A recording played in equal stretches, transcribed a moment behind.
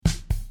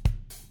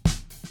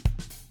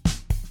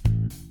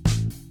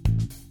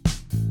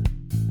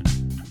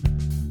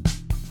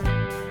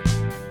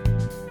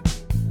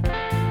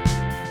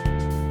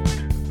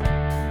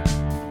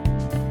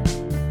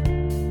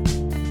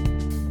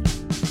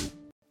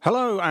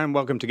Hello and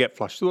welcome to Get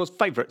Flushed, the world's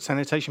favourite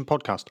sanitation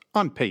podcast.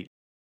 I'm Pete.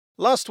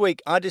 Last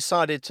week, I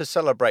decided to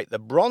celebrate the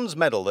bronze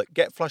medal that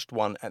Get Flushed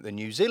won at the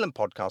New Zealand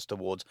Podcast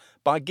Awards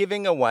by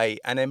giving away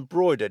an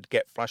embroidered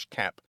Get Flushed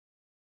cap.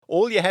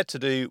 All you had to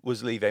do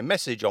was leave a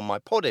message on my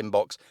pod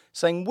inbox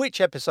saying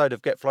which episode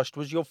of Get Flushed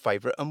was your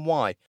favourite and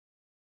why.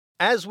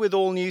 As with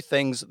all new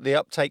things, the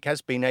uptake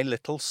has been a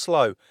little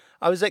slow.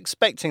 I was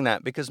expecting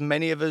that because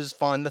many of us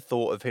find the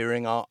thought of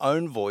hearing our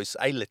own voice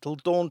a little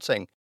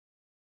daunting.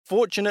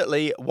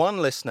 Fortunately,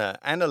 one listener,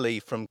 Anna Lee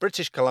from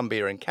British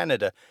Columbia in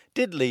Canada,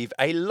 did leave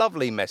a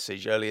lovely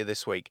message earlier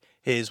this week.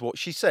 Here's what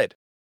she said.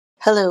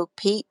 Hello,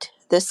 Pete.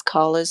 This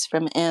call is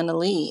from Anna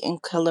Lee in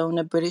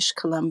Kelowna, British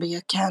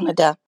Columbia,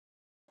 Canada.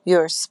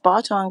 Your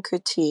spot-on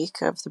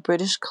critique of the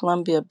British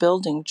Columbia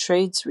Building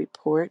Trades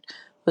Report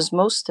was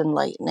most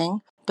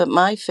enlightening, but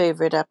my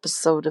favorite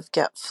episode of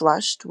Get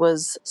Flushed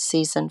was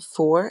Season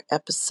 4,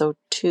 Episode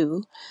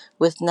 2,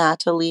 with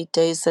Nathalie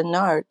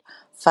Desenard,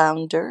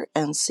 founder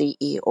and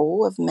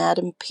CEO of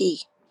Madam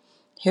P.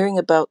 Hearing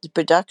about the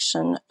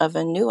production of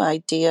a new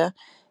idea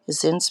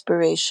is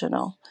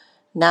inspirational.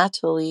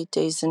 Nathalie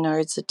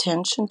Desenard's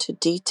attention to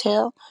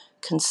detail,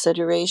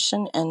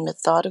 consideration, and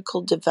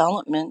methodical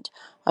development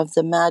of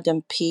the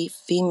Madam P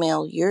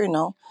female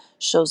urinal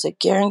shows a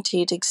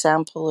guaranteed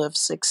example of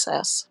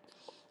success.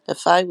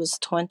 If I was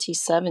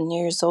 27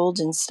 years old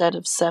instead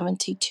of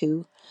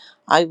 72,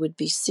 I would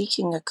be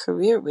seeking a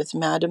career with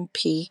Madam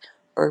P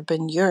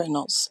Urban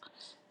Urinals.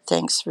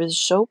 Thanks for the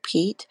show,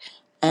 Pete,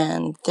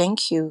 and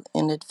thank you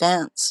in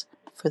advance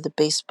for the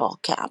baseball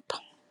cap.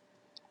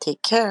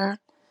 Take care.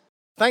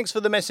 Thanks for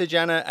the message,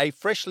 Anna. A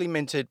freshly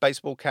minted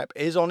baseball cap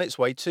is on its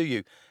way to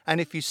you. And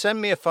if you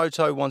send me a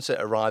photo once it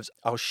arrives,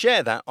 I'll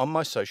share that on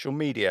my social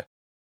media.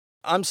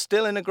 I'm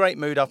still in a great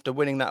mood after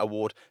winning that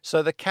award,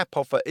 so the cap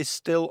offer is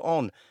still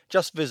on.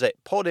 Just visit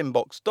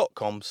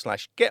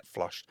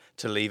podinbox.com/getflushed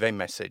to leave a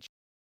message.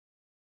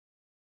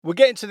 We're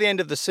getting to the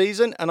end of the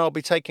season, and I'll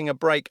be taking a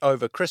break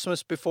over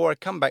Christmas before I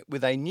come back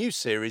with a new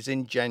series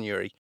in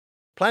January.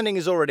 Planning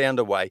is already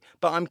underway,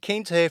 but I'm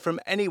keen to hear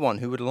from anyone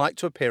who would like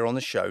to appear on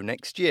the show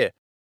next year.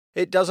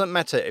 It doesn't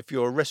matter if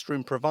you're a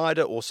restroom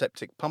provider or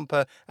septic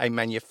pumper, a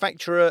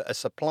manufacturer, a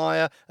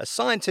supplier, a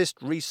scientist,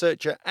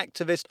 researcher,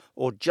 activist,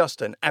 or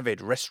just an avid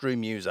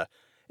restroom user.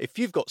 If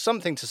you've got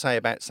something to say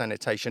about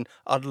sanitation,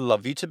 I'd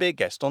love you to be a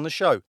guest on the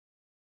show.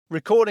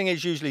 Recording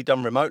is usually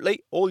done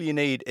remotely. All you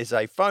need is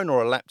a phone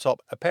or a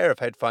laptop, a pair of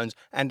headphones,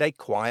 and a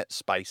quiet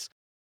space.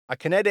 I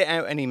can edit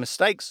out any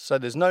mistakes, so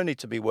there's no need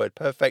to be word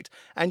perfect,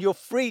 and you're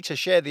free to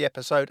share the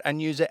episode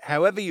and use it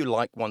however you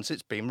like once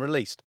it's been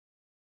released.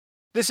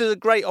 This is a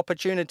great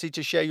opportunity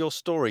to share your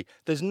story.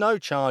 There's no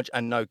charge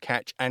and no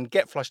catch, and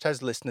Get Flushed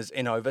has listeners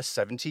in over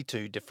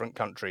 72 different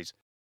countries.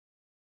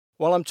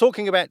 While I'm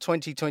talking about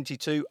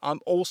 2022, I'm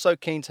also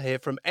keen to hear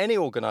from any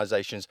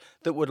organisations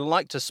that would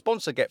like to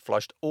sponsor Get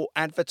Flushed or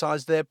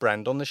advertise their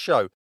brand on the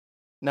show.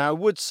 Now, I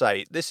would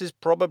say this is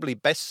probably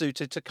best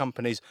suited to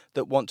companies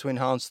that want to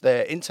enhance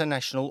their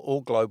international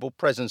or global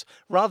presence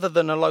rather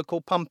than a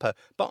local pumper,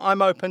 but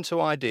I'm open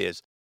to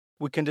ideas.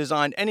 We can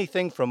design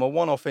anything from a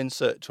one-off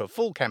insert to a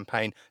full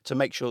campaign to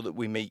make sure that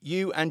we meet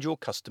you and your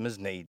customers'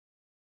 needs.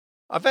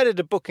 I've added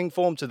a booking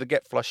form to the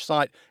Get Flushed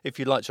site if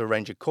you'd like to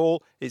arrange a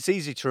call. It's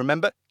easy to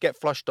remember,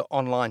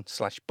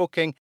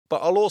 getflushed.online/booking,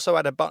 but I'll also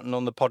add a button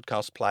on the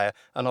podcast player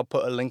and I'll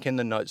put a link in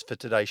the notes for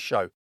today's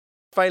show.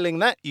 Failing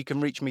that, you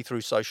can reach me through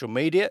social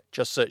media.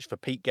 Just search for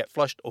Pete Get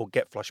Flushed or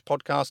Get Flushed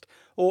Podcast,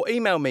 or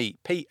email me,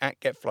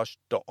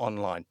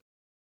 pete@getflushed.online.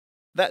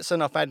 That's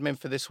enough admin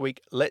for this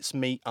week. Let's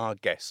meet our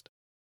guest.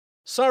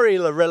 Sari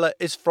Larilla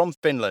is from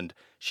Finland.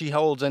 She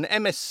holds an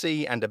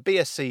MSc and a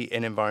BSc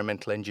in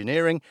environmental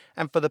engineering,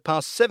 and for the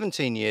past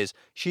 17 years,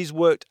 she's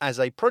worked as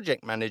a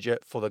project manager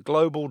for the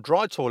Global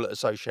Dry Toilet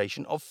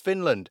Association of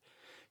Finland.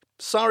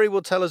 Sari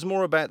will tell us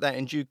more about that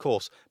in due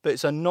course, but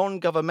it's a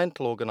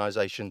non-governmental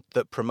organisation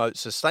that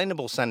promotes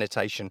sustainable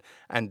sanitation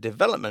and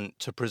development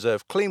to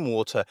preserve clean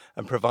water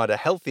and provide a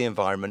healthy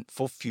environment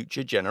for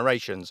future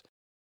generations.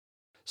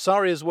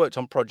 Sari has worked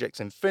on projects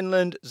in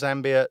Finland,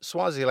 Zambia,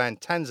 Swaziland,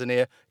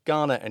 Tanzania,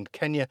 Ghana and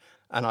Kenya,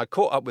 and I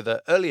caught up with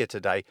her earlier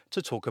today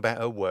to talk about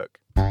her work.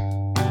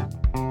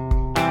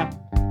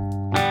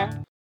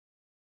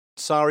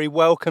 Sari,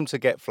 welcome to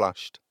Get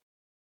Flushed.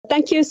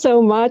 Thank you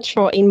so much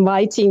for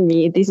inviting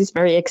me. This is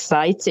very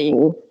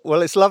exciting.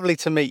 Well, it's lovely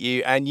to meet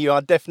you, and you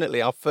are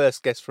definitely our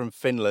first guest from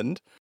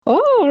Finland.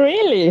 Oh,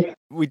 really?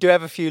 We do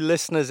have a few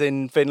listeners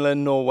in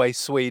Finland, Norway,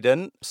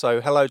 Sweden.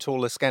 So hello to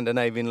all the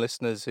Scandinavian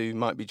listeners who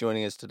might be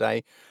joining us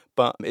today.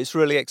 But it's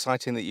really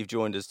exciting that you've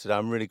joined us today.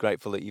 I'm really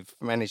grateful that you've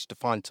managed to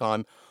find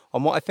time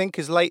on what I think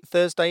is late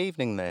Thursday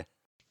evening there.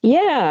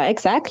 Yeah,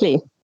 exactly.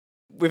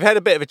 We've had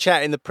a bit of a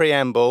chat in the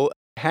preamble.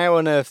 How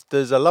on earth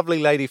does a lovely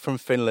lady from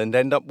Finland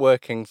end up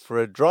working for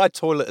a dry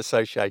toilet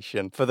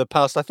association for the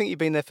past, I think you've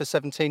been there for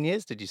 17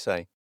 years, did you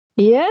say?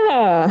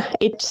 Yeah,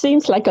 it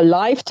seems like a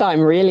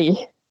lifetime,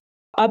 really.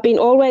 I've been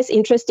always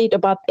interested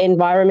about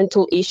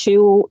environmental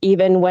issue,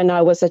 even when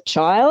I was a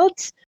child.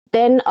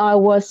 Then I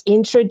was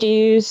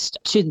introduced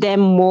to them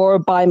more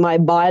by my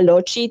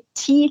biology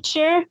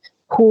teacher,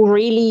 who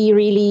really,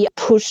 really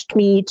pushed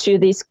me to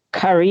this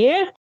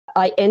career.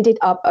 I ended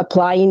up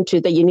applying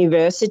to the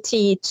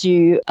university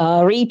to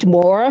read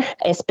more,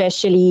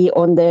 especially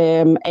on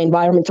the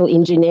environmental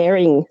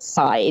engineering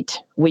side,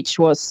 which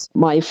was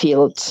my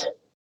field.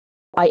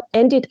 I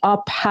ended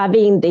up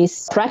having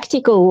this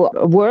practical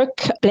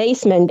work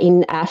placement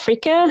in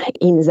Africa,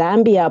 in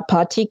Zambia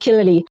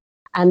particularly.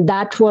 And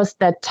that was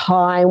the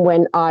time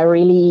when I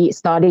really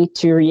started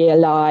to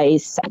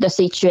realize the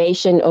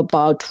situation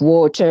about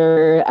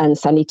water and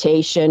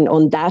sanitation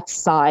on that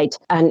side.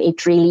 And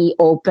it really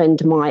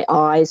opened my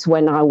eyes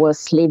when I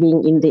was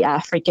living in the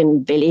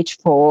African village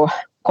for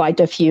quite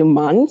a few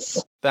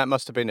months. That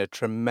must have been a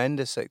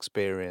tremendous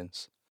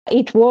experience.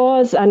 It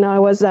was, and I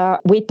was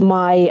with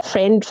my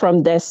friend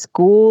from the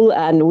school,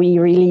 and we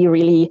really,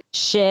 really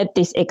shared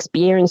this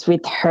experience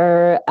with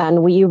her.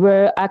 And we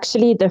were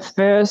actually the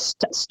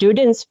first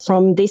students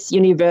from this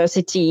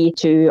university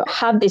to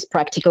have this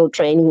practical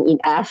training in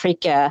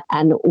Africa.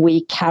 And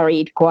we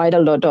carried quite a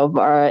lot of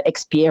our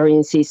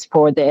experiences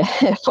for the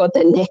for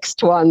the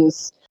next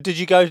ones. Did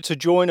you go to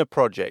join a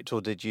project,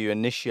 or did you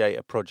initiate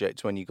a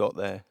project when you got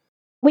there?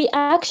 We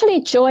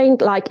actually joined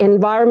like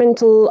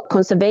Environmental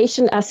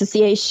Conservation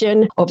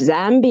Association of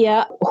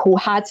Zambia, who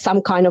had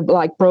some kind of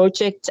like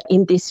project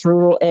in this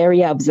rural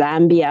area of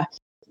Zambia.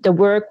 The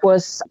work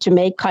was to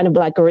make kind of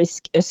like a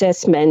risk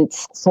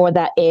assessment for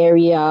that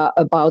area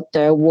about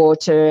the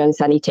water and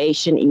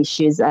sanitation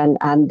issues and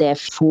their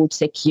food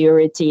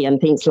security and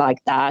things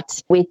like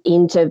that. With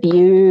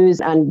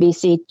interviews and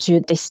visit to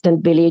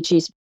distant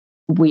villages,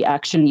 we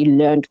actually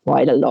learned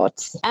quite a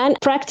lot and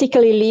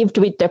practically lived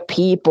with the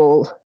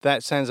people.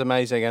 That sounds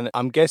amazing. And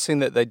I'm guessing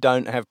that they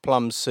don't have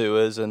plumbed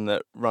sewers and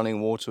that running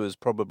water is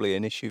probably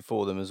an issue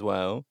for them as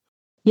well.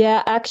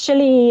 Yeah,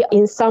 actually,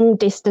 in some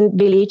distant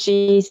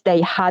villages, they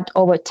had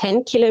over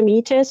 10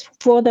 kilometers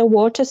for the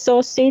water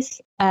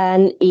sources.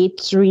 And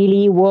it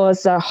really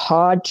was a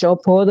hard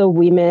job for the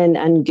women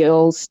and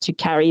girls to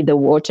carry the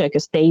water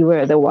because they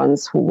were the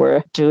ones who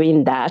were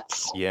doing that.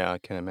 Yeah, I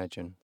can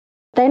imagine.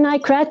 Then I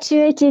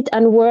graduated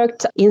and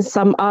worked in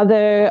some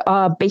other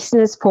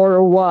business for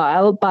a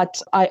while, but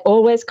I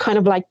always kind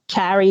of like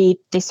carried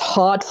this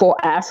heart for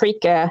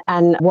Africa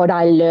and what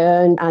I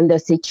learned and the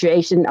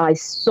situation I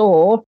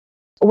saw.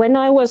 When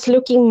I was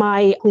looking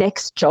my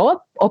next job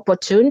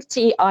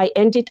opportunity, I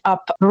ended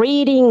up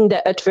reading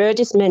the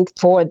advertisement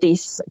for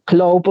this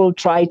Global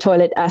Dry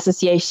Toilet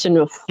Association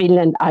of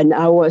Finland, and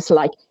I was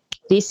like,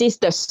 this is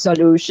the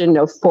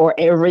solution for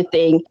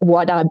everything,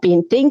 what I've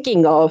been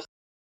thinking of.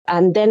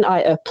 And then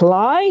I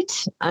applied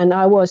and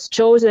I was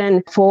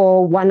chosen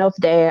for one of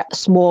their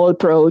small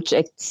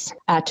projects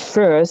at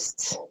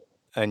first.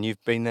 And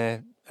you've been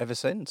there ever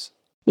since?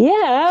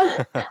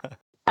 Yeah.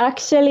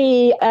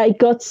 Actually, I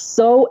got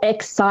so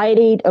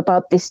excited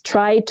about this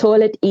dry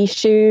toilet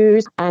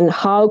issues and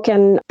how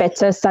can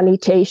better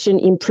sanitation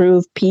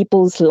improve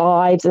people's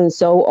lives and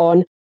so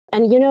on.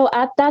 And,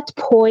 at that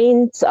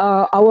point,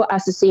 our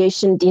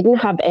association didn't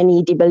have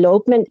any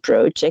development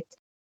project.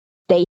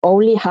 They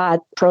only had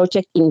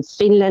projects in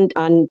Finland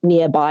and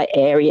nearby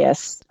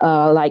areas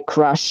like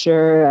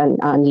Russia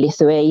and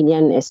Lithuania,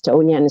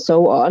 Estonia, and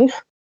so on.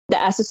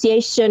 The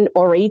association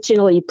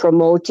originally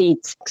promoted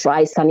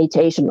dry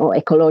sanitation or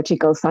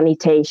ecological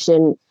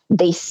sanitation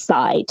this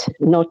side,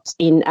 not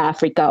in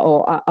Africa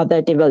or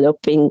other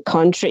developing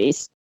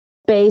countries.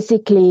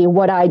 Basically,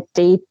 what I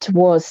did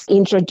was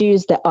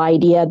introduce the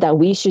idea that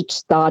we should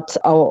start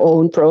our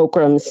own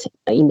programs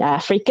in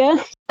Africa.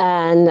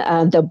 And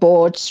the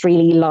boards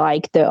really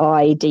liked the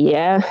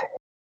idea.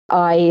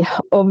 I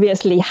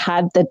obviously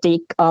had to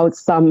dig out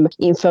some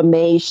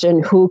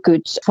information who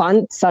could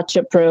fund such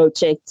a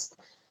project.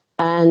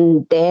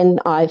 And then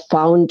I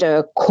found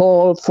a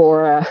call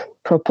for a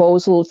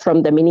proposal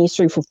from the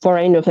Ministry for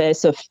Foreign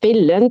Affairs of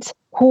Finland,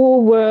 who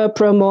were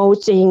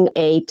promoting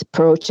a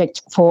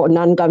project for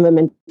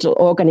non-governmental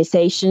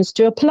organizations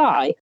to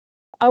apply.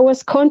 I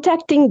was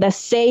contacting the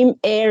same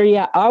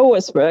area I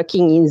was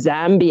working in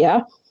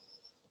Zambia,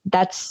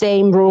 that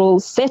same rural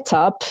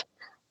setup.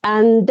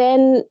 And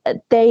then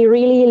they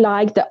really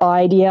liked the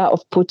idea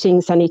of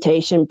putting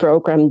sanitation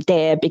program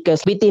there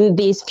because within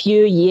these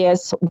few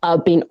years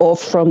I've been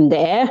off from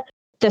there.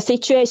 The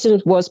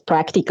situation was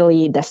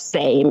practically the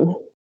same.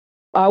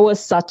 I was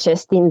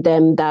suggesting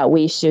them that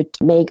we should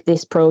make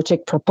this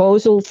project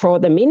proposal for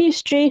the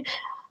ministry.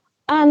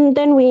 And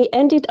then we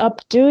ended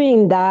up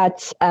doing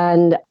that.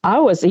 And I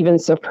was even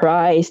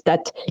surprised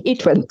that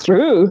it went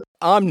through.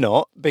 I'm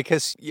not,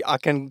 because I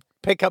can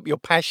pick up your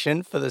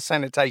passion for the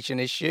sanitation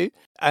issue.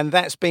 And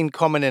that's been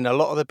common in a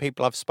lot of the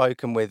people I've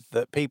spoken with,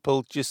 that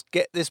people just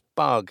get this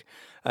bug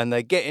and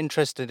they get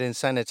interested in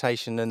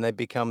sanitation and they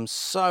become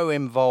so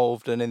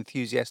involved and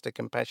enthusiastic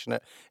and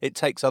passionate, it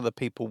takes other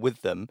people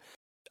with them.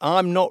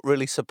 I'm not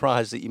really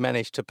surprised that you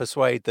managed to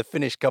persuade the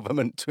Finnish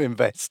government to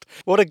invest.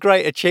 What a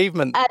great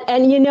achievement.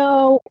 And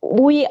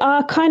we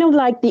are kind of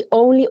like the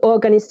only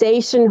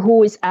organization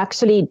who is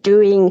actually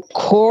doing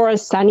core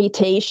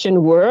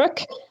sanitation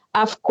work.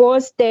 Of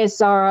course, there's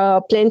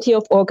plenty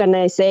of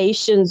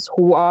organizations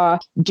who are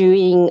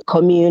doing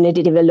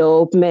community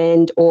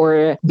development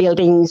or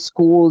building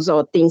schools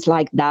or things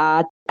like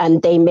that.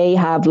 And they may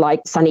have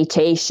like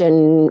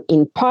sanitation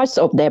in parts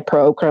of their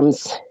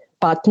programs,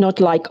 but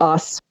not like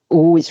us,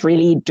 who is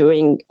really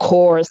doing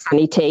core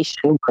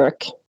sanitation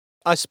work.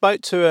 I spoke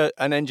to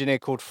an engineer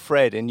called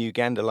Fred in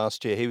Uganda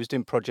last year. He was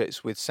doing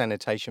projects with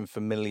Sanitation for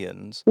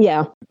Millions.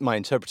 Yeah. My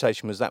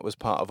interpretation was that was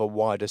part of a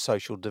wider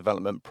social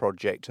development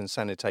project, and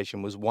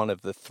sanitation was one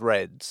of the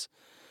threads.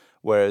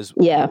 Whereas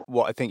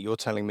what I think you're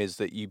telling me is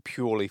that you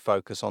purely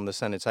focus on the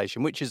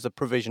sanitation, which is the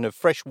provision of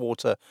fresh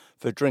water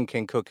for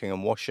drinking, cooking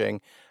and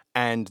washing,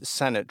 and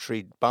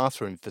sanitary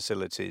bathroom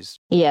facilities.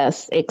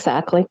 Yes,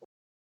 exactly.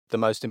 The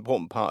most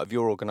important part of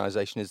your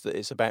organisation is that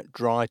it's about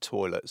dry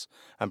toilets.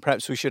 And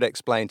perhaps we should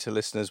explain to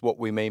listeners what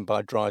we mean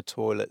by dry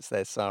toilets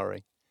there,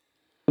 Sari.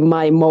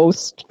 My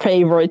most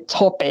favorite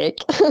topic.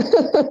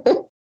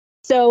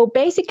 So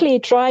basically,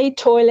 dry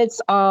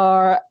toilets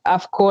are,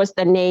 of course,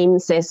 the name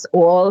says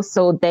all,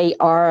 so they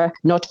are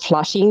not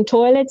flushing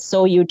toilets.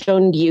 So you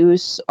don't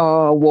use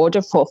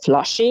water for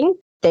flushing.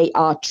 They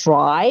are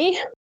dry.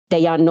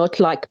 They are not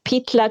like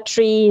pit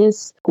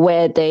latrines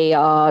where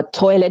the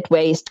toilet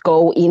waste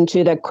go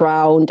into the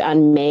ground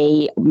and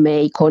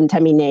may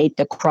contaminate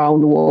the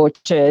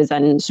groundwaters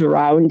and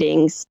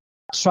surroundings.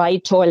 Dry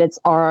toilets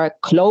are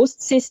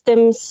closed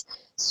systems.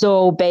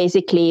 So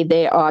basically,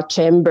 there are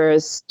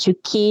chambers to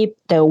keep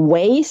the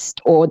waste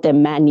or the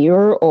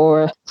manure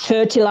or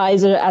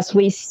fertilizer, as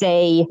we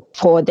say,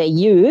 for the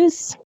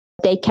use.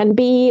 They can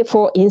be,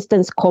 for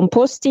instance,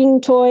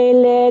 composting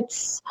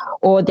toilets,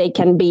 or they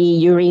can be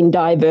urine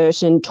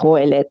diversion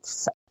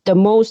toilets. The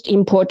most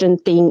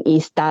important thing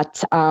is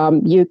that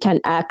you can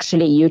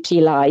actually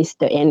utilize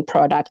the end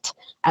product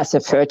as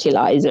a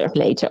fertilizer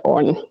later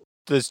on.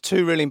 There's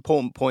two really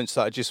important points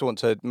that I just want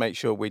to make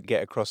sure we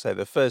get across there.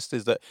 The first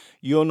is that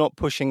you're not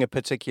pushing a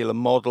particular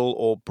model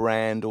or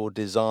brand or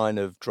design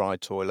of dry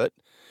toilet.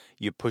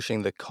 You're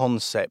pushing the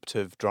concept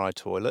of dry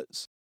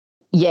toilets.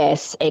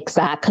 Yes,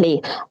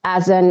 exactly.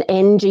 As an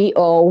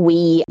NGO,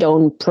 we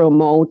don't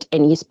promote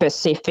any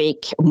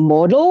specific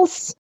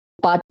models,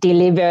 but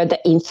deliver the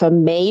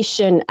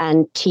information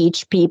and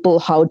teach people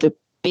how to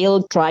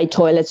build dry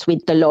toilets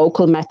with the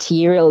local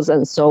materials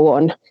and so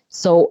on.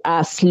 So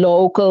as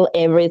local,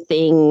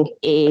 everything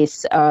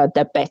is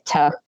the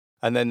better.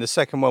 And then the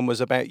second one was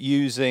about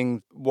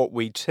using what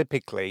we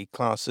typically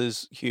class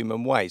as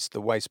human waste, the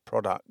waste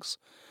products.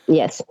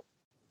 Yes.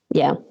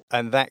 Yeah.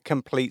 And that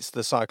completes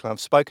the cycle. I've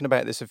spoken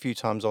about this a few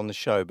times on the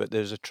show, but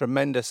there's a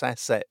tremendous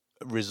asset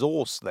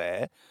resource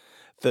there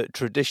that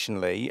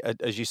traditionally,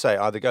 as you say,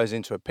 either goes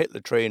into a pit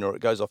latrine or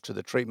it goes off to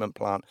the treatment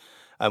plant.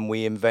 And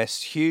we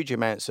invest huge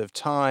amounts of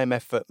time,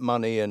 effort,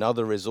 money and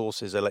other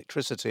resources,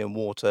 electricity and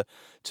water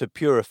to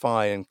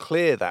purify and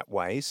clear that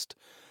waste.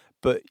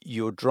 But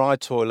your dry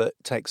toilet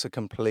takes a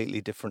completely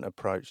different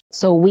approach.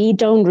 So we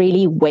don't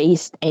really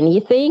waste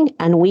anything,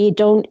 and we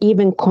don't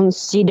even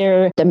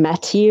consider the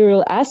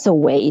material as a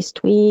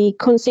waste. We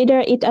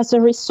consider it as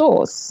a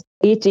resource.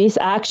 It is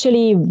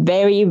actually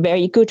very,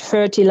 very good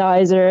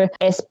fertilizer,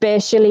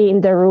 especially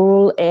in the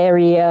rural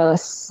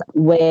areas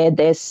where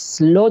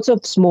there's lots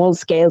of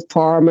small-scale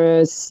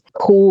farmers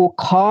who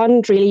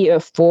can't really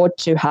afford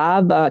to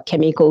have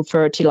chemical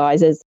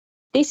fertilizers.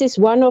 This is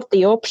one of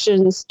the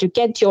options to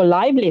get your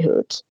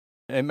livelihood.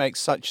 It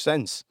makes such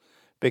sense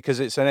because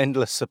it's an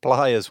endless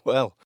supply as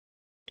well.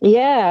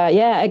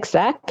 Yeah,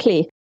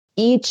 exactly.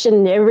 Each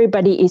and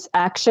everybody is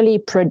actually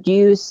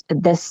produce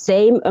the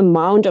same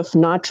amount of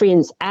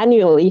nutrients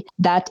annually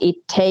that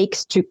it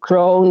takes to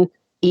grow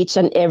each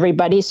and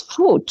everybody's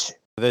food.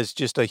 There's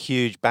just a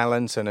huge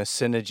balance and a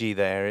synergy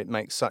there. It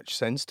makes such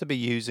sense to be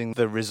using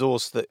the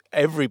resource that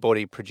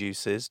everybody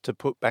produces to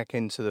put back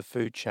into the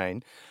food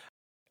chain.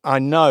 I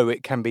know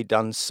it can be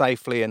done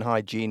safely and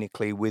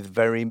hygienically with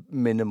very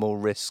minimal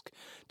risk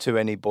to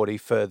anybody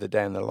further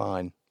down the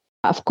line.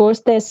 Of course,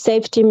 there's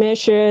safety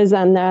measures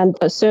and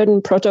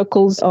certain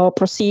protocols or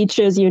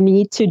procedures you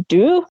need to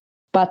do.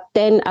 But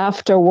then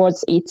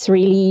afterwards, it's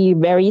really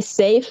very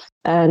safe.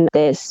 And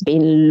there's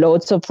been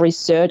lots of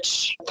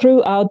research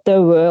throughout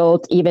the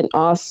world. Even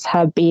us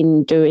have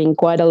been doing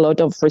quite a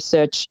lot of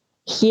research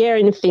here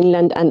in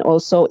Finland and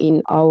also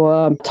in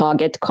our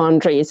target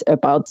countries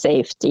about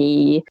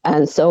safety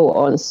and so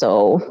on.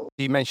 So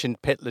you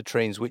mentioned pit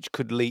latrines, which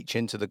could leach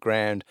into the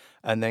ground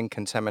and then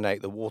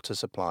contaminate the water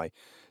supply.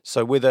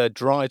 So with a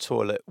dry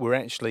toilet, we're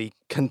actually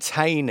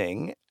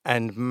containing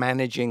and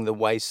managing the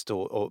waste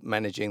or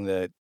managing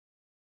the...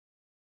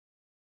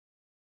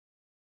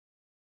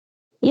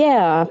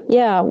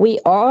 Yeah, we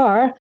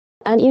are.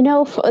 And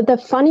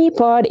the funny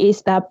part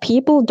is that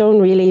people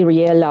don't really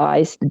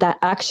realize that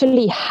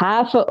actually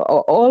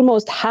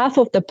almost half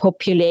of the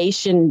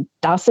population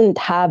doesn't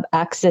have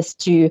access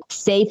to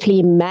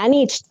safely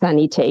managed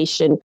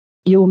sanitation.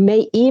 You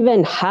may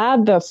even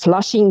have a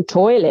flushing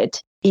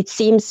toilet. It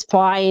seems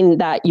fine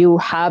that you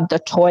have the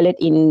toilet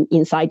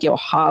inside your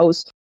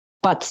house,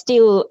 but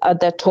still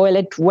the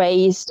toilet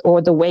waste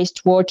or the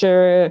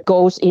wastewater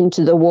goes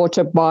into the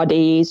water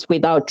bodies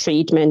without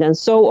treatment and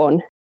so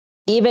on.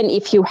 Even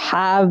if you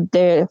have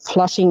the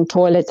flushing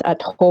toilets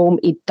at home,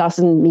 it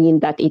doesn't mean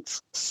that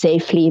it's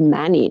safely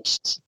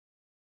managed.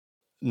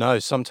 No,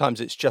 sometimes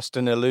it's just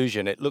an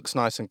illusion. It looks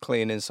nice and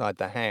clean inside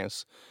the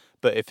house,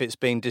 but if it's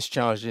being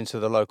discharged into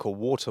the local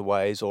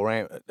waterways or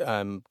out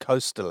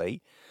coastally,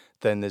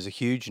 then there's a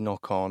huge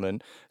knock-on.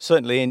 And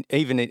certainly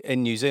even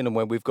in New Zealand,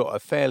 where we've got a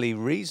fairly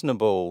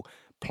reasonable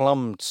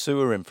plumbed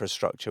sewer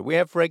infrastructure, we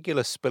have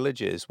regular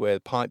spillages where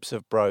pipes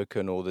have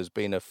broken or there's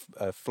been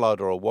a flood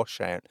or a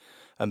washout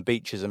and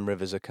beaches and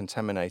rivers are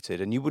contaminated.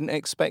 And you wouldn't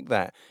expect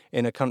that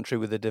in a country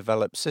with a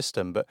developed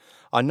system. But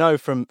I know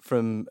from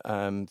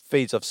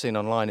feeds I've seen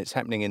online, it's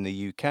happening in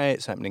the UK,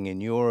 it's happening in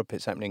Europe,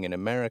 it's happening in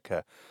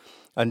America.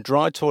 And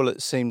dry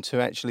toilets seem to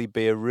actually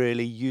be a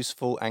really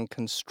useful and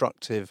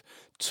constructive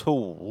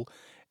tool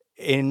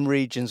in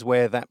regions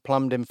where that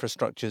plumbed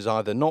infrastructure is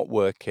either not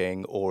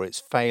working or it's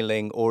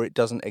failing or it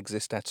doesn't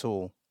exist at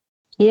all.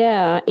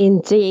 Yeah,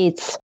 indeed.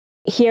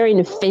 Here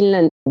in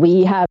Finland,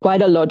 we have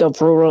quite a lot of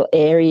rural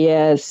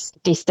areas,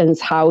 distance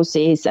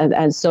houses,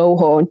 and so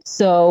on.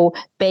 So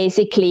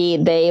basically,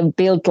 they've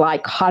built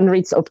like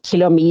hundreds of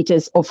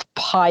kilometers of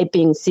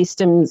piping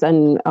systems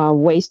and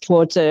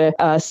wastewater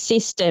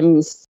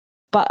systems,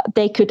 but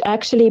they could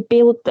actually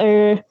build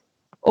their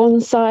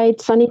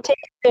on-site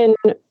sanitation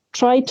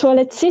dry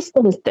toilet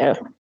systems there.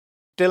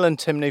 Dylan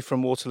Timney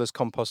from Waterless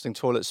Composting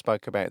Toilets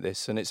spoke about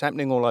this, and it's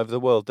happening all over the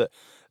world, that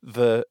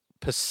the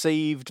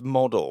perceived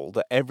model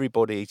that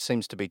everybody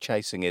seems to be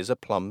chasing is a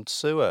plumbed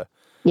sewer.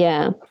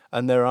 Yeah.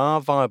 And there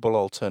are viable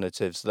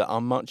alternatives that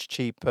are much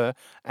cheaper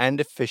and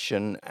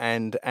efficient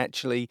and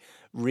actually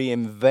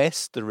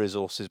reinvest the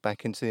resources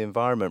back into the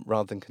environment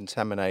rather than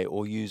contaminate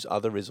or use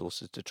other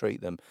resources to treat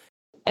them.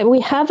 And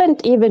we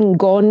haven't even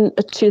gone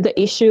to the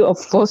issue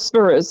of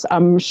phosphorus.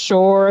 I'm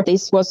sure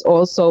this was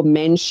also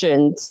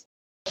mentioned.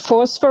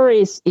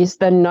 Phosphorus is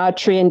the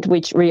nutrient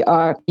which we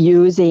are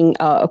using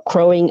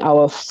growing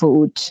our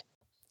food.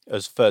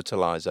 As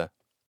fertilizer.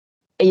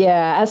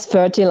 Yeah, as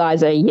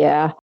fertilizer,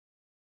 yeah.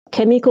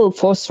 Chemical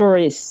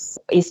phosphorus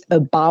is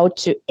about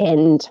to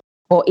end,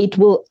 or it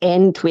will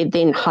end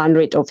within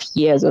hundreds of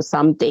years or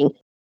something.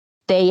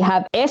 They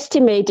have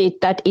estimated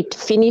that it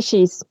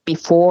finishes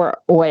before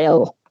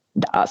oil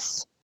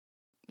does.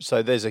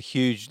 So there's a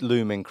huge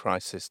looming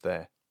crisis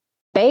there.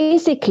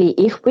 Basically,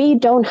 if we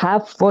don't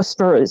have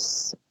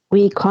phosphorus,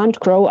 we can't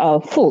grow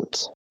our food.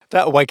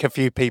 That'll wake a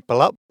few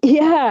people up.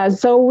 Yeah,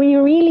 so we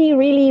really,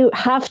 really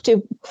have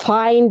to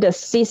find the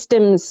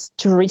systems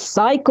to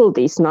recycle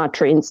these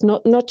nutrients,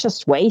 not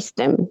just waste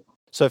them.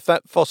 So if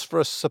that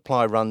phosphorus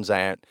supply runs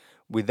out,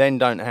 we then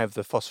don't have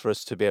the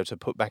phosphorus to be able to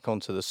put back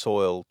onto the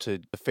soil to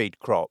feed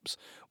crops,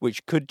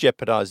 which could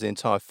jeopardize the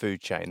entire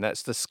food chain.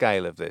 That's the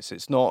scale of this.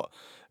 It's not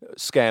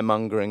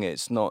scaremongering.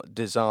 It's not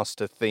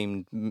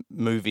disaster-themed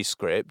movie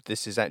script.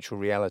 This is actual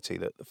reality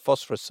that the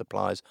phosphorus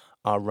supplies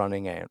are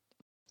running out.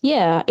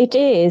 Yeah, it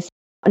is.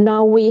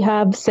 Now we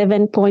have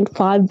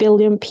 7.5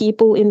 billion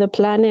people in the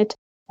planet.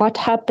 What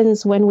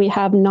happens when we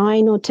have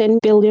 9 or 10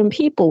 billion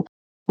people?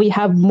 We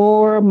have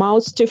more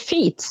mouths to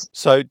feed.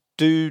 So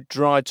do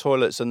dry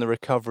toilets and the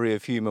recovery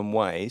of human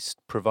waste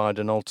provide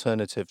an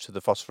alternative to the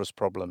phosphorus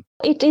problem?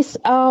 It is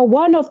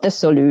one of the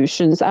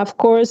solutions. Of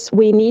course,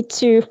 we need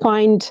to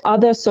find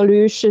other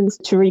solutions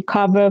to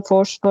recover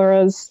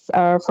phosphorus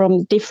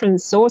from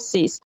different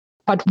sources.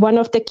 But one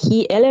of the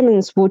key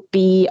elements would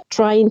be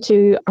trying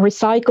to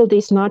recycle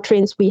these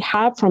nutrients we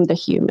have from the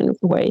human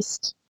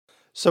waste.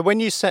 So when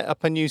you set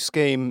up a new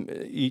scheme,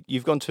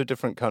 you've gone to a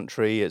different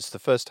country, it's the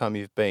first time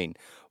you've been.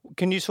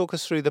 Can you talk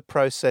us through the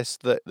process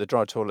that the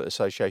Dry Toilet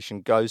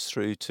Association goes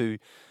through to,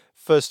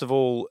 first of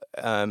all,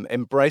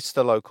 embrace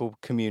the local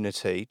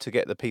community to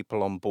get the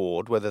people on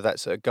board, whether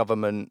that's at a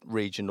government,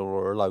 regional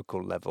or a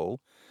local level?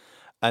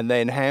 And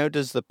then how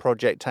does the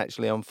project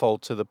actually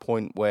unfold to the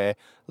point where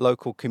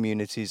local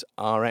communities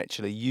are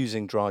actually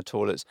using dry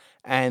toilets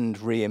and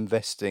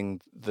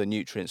reinvesting the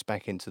nutrients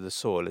back into the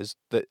soil? Is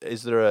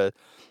there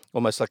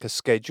almost like a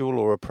schedule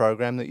or a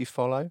program that you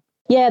follow?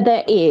 Yeah,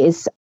 there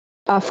is.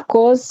 Of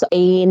course,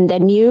 in the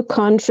new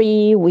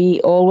country,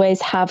 we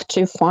always have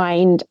to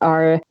find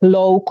our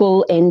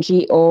local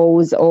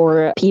NGOs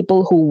or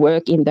people who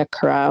work in the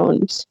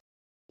ground.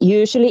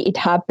 Usually it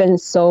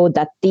happens so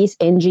that these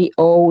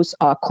NGOs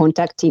are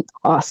contacting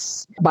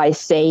us by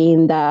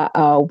saying that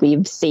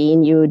we've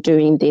seen you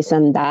doing this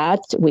and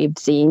that. We've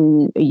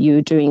seen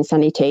you doing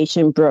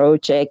sanitation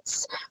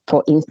projects,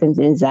 for instance,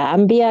 in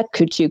Zambia.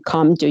 Could you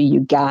come to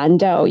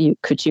Uganda or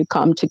could you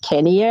come to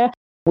Kenya?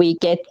 We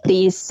get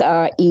these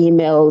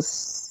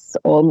emails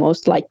us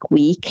almost like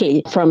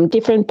weekly from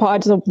different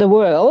parts of the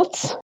world.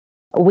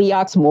 We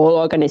are a small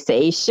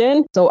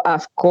organization, so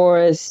of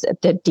course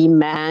the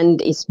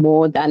demand is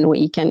more than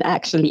we can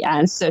actually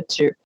answer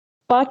to.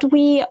 But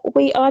we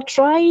are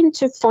trying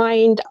to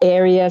find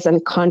areas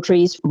and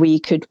countries we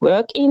could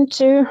work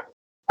into.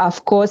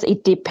 Of course,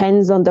 it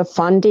depends on the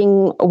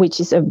funding which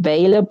is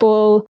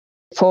available.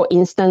 For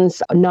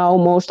instance, now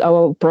most of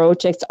our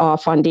projects are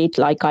funded,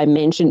 like I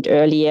mentioned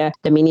earlier,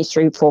 the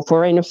Ministry for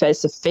Foreign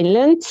Affairs of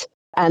Finland.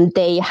 And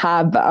they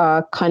have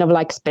kind of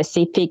like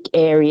specific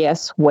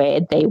areas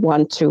where they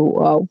want to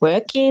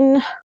work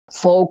in.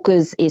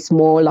 Focus is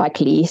more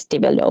like least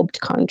developed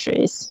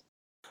countries.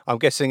 I'm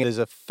guessing there's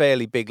a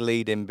fairly big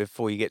lead in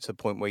before you get to the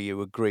point where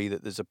you agree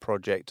that there's a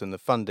project and the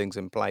funding's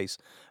in place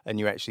and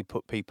you actually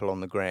put people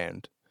on the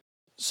ground.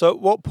 So at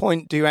what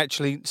point do you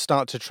actually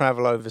start to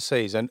travel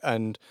overseas?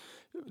 And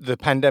the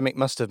pandemic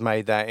must have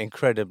made that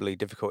incredibly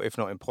difficult, if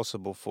not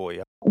impossible for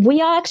you.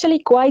 We are actually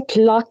quite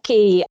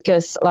lucky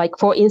because, like,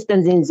 for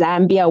instance, in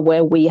Zambia,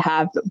 where we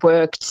have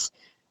worked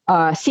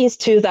since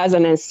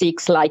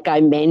 2006, like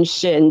I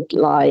mentioned,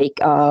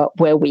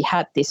 where we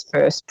had this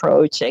first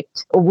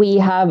project, we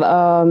have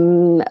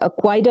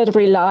quite a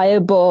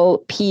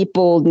reliable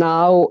people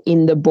now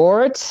in the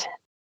board.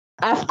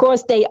 Of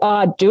course, they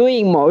are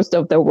doing most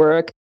of the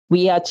work.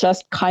 We are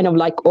just kind of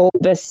like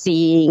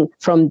overseeing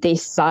from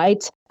this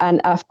side. And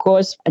of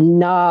course,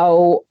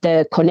 now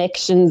the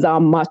connections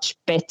are much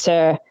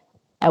better.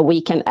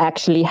 We can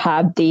actually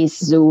have these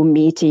Zoom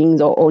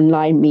meetings or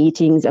online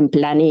meetings and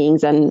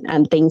plannings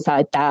and things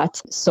like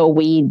that. So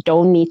we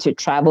don't need to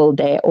travel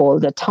there all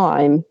the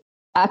time.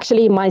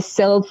 Actually,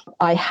 myself,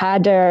 I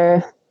had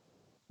a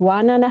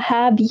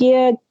 1.5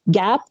 year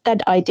gap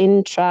that I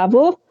didn't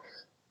travel.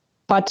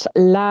 But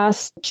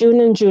last June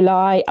and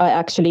July, I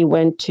actually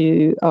went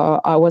to,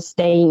 I was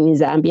staying in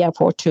Zambia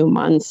for 2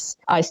 months.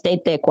 I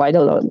stayed there quite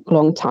a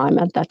long time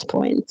at that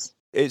point.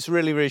 It's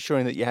really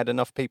reassuring that you had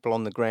enough people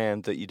on the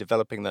ground, that you're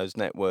developing those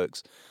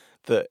networks,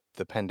 that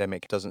the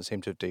pandemic doesn't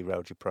seem to have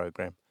derailed your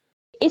program.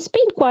 It's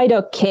been quite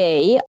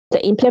okay.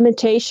 The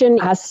implementation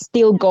has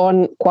still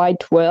gone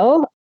quite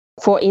well.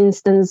 For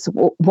instance,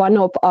 one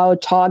of our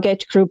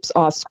target groups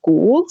are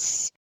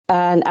schools.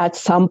 And at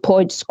some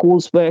point,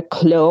 schools were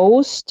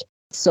closed.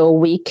 So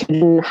we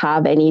couldn't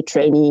have any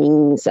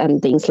trainings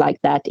and things like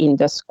that in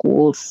the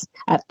schools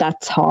at that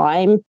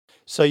time.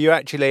 So you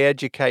actually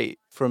educate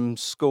from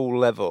school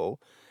level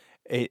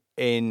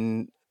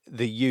in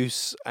the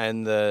use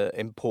and the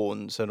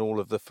importance and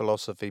all of the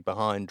philosophy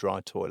behind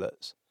dry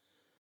toilets?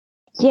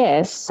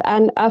 Yes,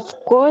 and of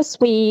course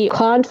we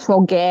can't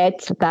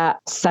forget that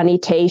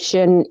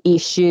sanitation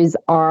issues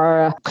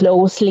are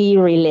closely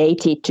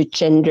related to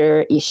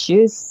gender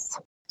issues.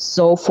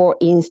 So, for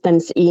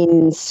instance,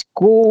 in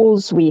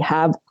schools, we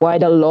have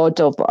quite a lot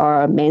of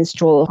our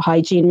menstrual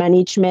hygiene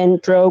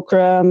management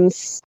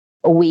programs.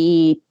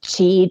 We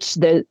teach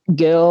the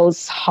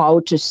girls how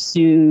to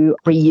sew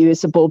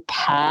reusable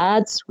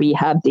pads. We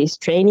have this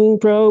training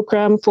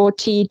program for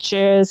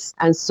teachers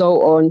and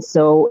so on.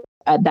 So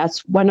that's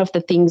one of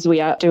the things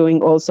we are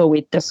doing also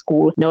with the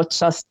school, not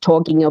just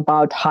talking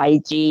about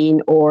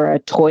hygiene or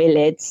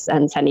toilets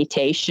and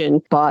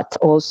sanitation, but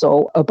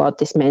also about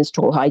this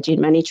menstrual hygiene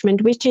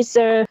management, which is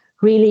a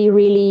really,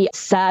 really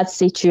sad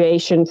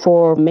situation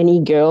for many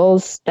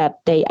girls that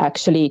they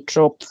actually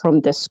drop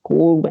from the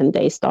school when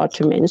they start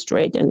to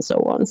menstruate and so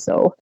on.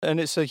 And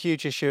it's a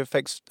huge issue. It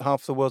affects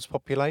half the world's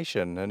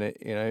population, and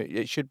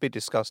it should be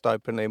discussed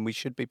openly, and we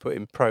should be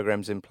putting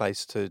programs in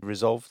place to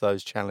resolve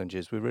those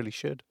challenges. We really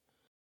should.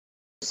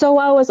 So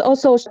I was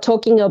also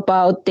talking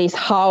about this,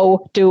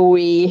 how do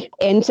we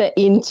enter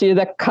into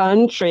the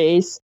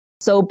countries?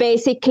 So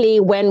basically,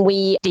 when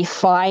we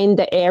define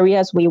the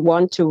areas we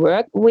want to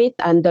work with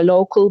and the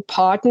local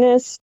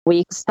partners,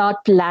 we start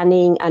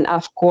planning. And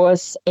of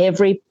course,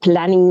 every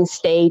planning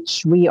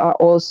stage, we are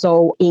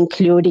also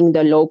including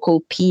the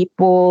local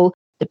people,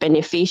 the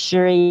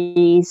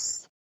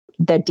beneficiaries.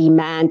 The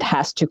demand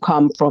has to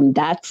come from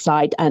that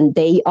side, and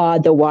they are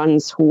the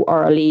ones who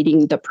are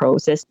leading the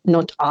process,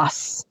 not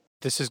us.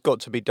 This has got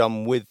to be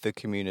done with the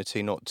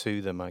community, not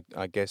to them,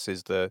 I guess,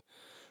 is the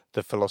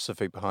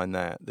philosophy behind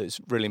that.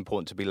 It's really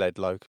important to be led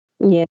local.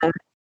 Yeah.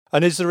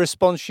 And is the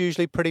response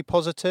usually pretty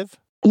positive?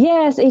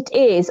 Yes, it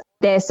is.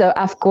 There's,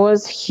 of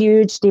course,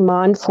 huge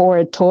demand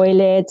for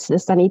toilets, the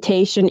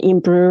sanitation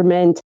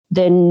improvement,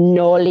 the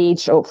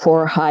knowledge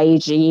for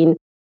hygiene.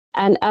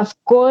 And of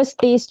course,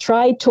 these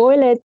dry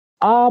toilets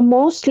are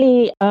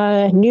mostly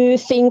a new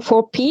thing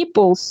for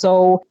people.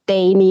 So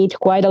they need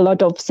quite a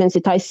lot of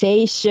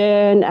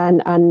sensitization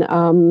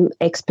and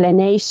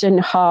explanation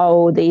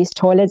how these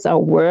toilets are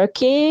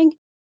working.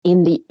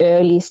 In the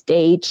early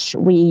stage,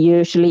 we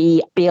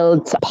usually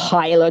build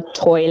pilot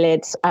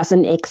toilets as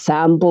an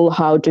example.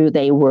 How do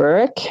they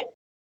work?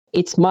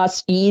 It's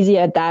much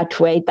easier that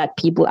way, that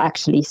people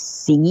actually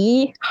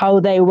see how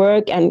they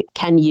work and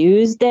can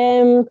use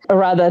them,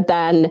 rather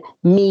than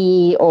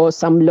me or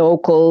some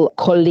local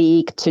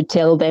colleague to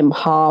tell them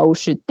how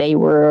should they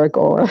work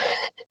or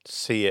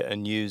see it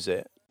and use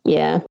it.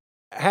 Yeah.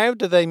 How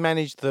do they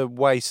manage the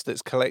waste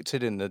that's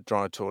collected in the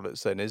dry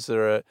toilets then? Is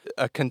there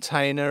a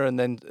container, and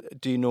then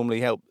do you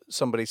normally help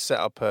somebody set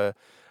up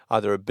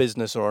either a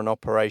business or an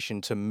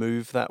operation to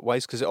move that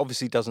waste? Because it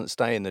obviously doesn't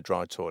stay in the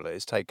dry toilet.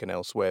 It's taken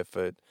elsewhere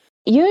for...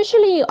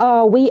 Usually,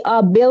 we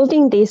are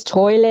building these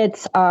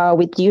toilets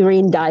with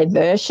urine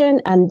diversion,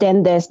 and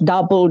then there's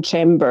double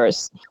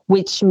chambers,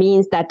 which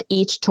means that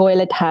each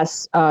toilet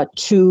has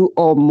 2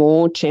 or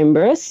more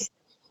chambers.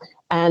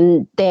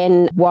 And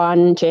then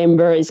one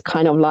chamber is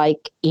kind of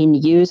like in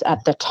use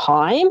at the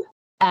time.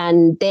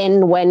 And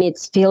then when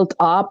it's filled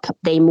up,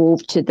 they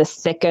move to the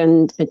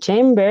second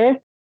chamber.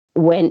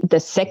 When the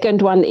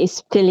second one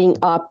is filling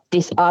up,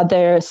 this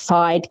other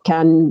side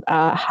can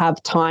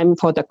have time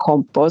for the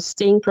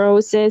composting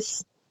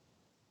process.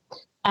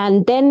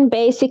 And then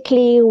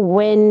basically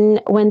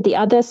when the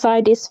other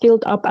side is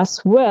filled up as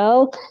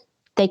well,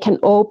 they can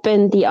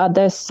open the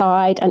other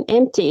side and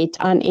empty it.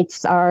 And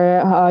it's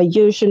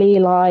usually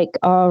like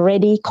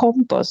ready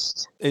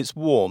compost. It's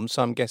warm,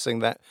 so I'm guessing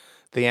that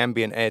the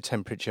ambient air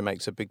temperature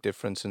makes a big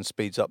difference and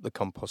speeds up the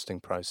composting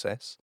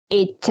process.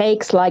 It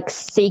takes like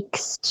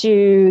 6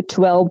 to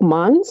 12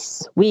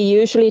 months. We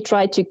usually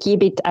try to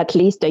keep it at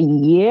least a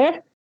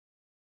year.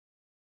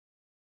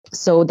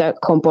 So the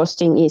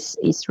composting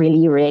is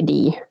really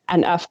ready.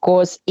 And of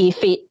course, if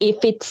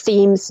it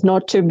seems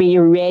not to be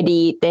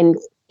ready, then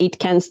it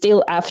can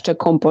still after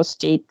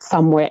compost it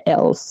somewhere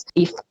else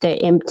if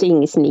the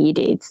emptying is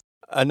needed.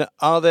 And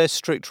are there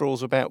strict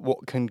rules about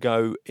what can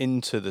go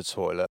into the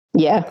toilet?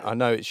 Yeah. I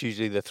know it's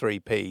usually the 3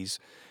 Ps,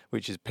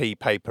 which is pee,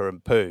 paper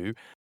and poo.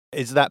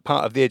 Is that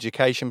part of the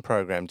education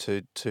program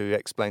to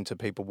explain to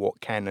people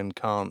what can and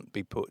can't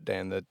be put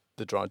down the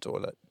dry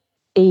toilet?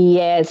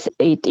 Yes,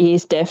 it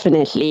is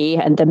definitely.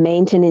 And the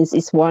maintenance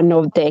is one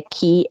of the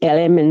key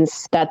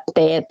elements that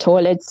their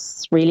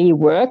toilets really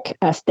work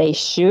as they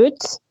should.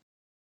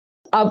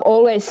 I've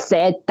always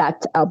said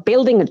that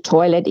building a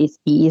toilet is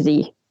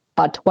easy,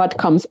 but what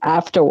comes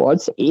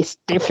afterwards is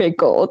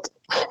difficult.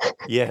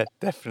 Yeah,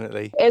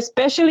 definitely.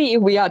 Especially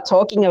if we are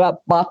talking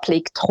about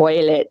public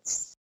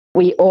toilets.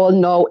 We all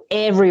know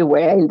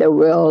everywhere in the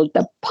world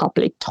the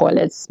public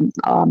toilets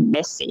are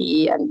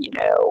messy and,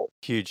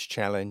 Huge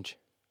challenge.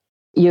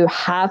 You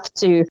have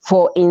to,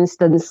 for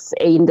instance,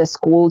 in the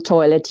school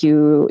toilet,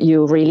 you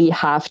really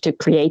have to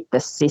create the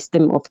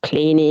system of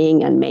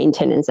cleaning and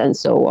maintenance and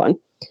so on.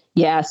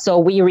 Yeah, so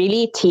we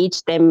really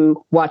teach them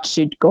what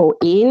should go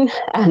in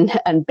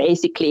and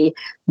basically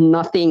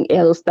nothing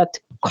else that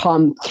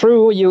come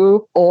through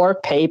you or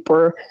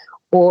paper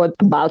or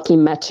bulky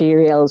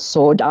material,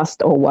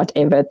 sawdust or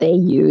whatever they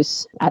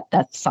use at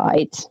that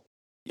site.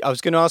 I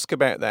was going to ask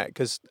about that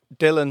because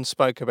Dylan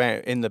spoke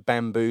about in the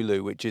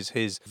Bambooloo, which is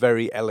his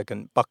very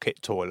elegant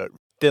bucket toilet.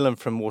 Dylan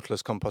from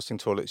Waterless Composting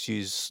Toilets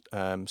used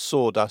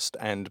sawdust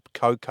and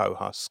cocoa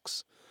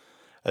husks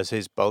as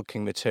his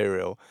bulking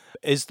material.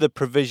 Is the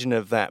provision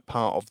of that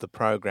part of the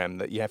program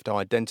that you have to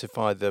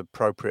identify the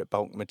appropriate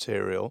bulk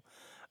material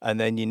and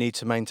then you need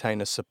to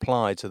maintain a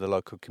supply to the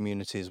local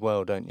community as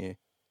well, don't you?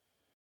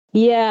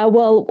 Yeah,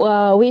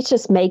 well, we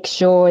just make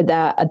sure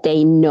that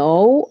they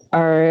know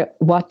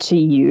what to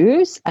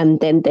use, and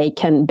then they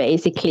can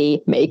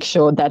basically make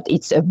sure that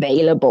it's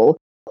available.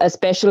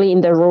 Especially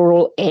in the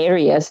rural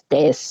areas,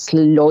 there's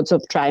loads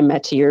of dry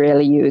material.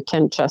 You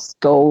can just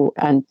go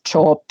and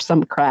chop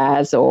some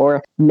grass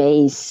or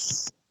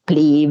maize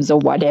leaves or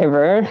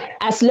whatever.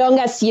 As long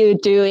as you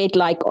do it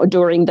like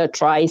during the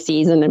dry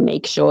season and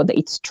make sure that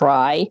it's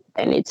dry,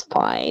 then it's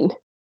fine.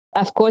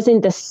 Of course,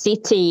 in the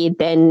city,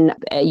 then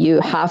you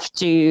have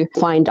to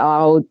find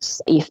out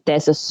if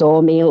there's a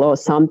sawmill or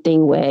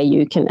something where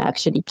you can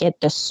actually get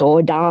the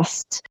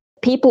sawdust.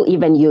 People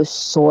even use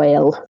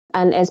soil.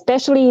 And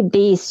especially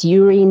these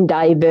urine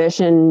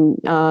diversion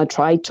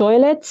dry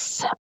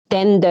toilets,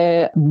 then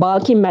the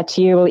bulky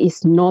material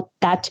is not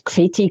that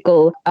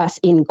critical as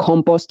in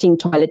composting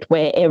toilet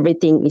where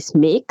everything is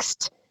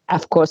mixed.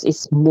 Of course,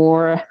 it's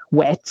more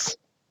wet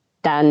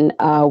than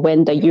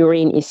when the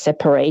urine is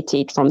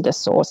separated from the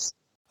source.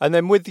 And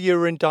then with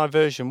urine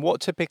diversion,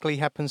 what typically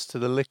happens to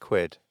the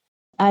liquid?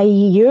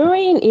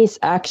 Urine is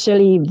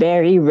actually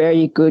very,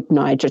 very good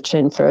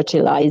nitrogen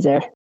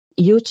fertilizer.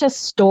 You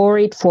just store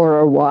it for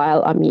a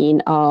while. I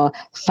mean,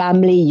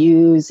 family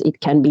use,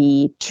 it can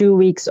be 2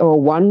 weeks or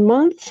 1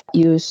 month.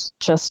 You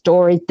just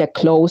store it in a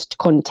closed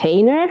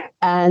container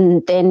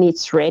and then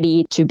it's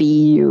ready to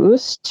be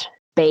used.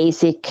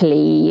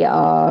 Basically,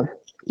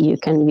 you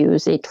can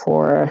use it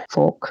for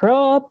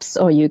crops,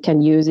 or you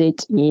can use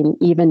it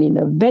even in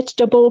a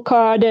vegetable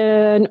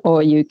garden,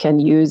 or you can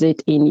use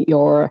it in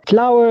your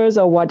flowers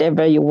or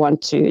whatever you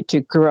want to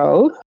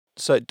grow.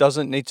 So it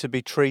doesn't need to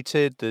be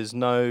treated? There's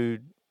no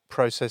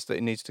process that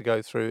it needs to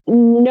go through?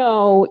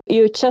 No,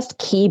 you just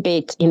keep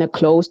it in a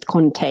closed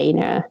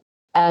container.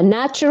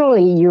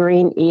 Naturally,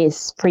 urine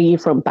is free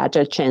from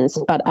pathogens,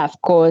 but of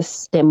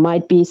course, there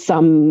might be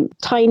some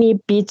tiny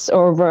bits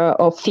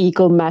of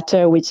fecal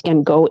matter which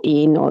can go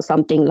in or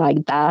something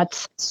like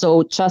that.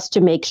 So just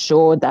to make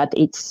sure that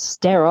it's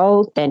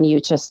sterile, then you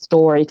just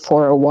store it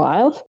for a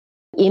while.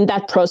 In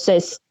that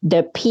process,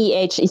 the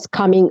pH is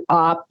coming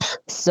up,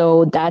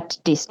 so that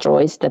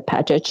destroys the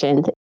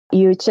pathogen.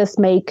 You just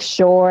make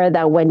sure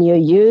that when you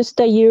use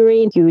the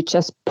urine, you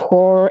just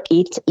pour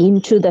it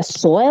into the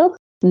soil,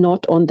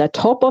 not on the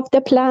top of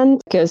the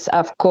plant, because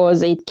of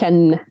course it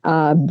can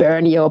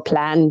burn your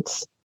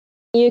plants.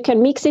 You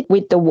can mix it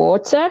with the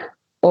water,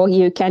 or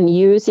you can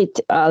use it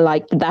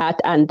like that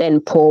and then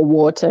pour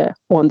water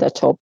on the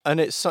top. And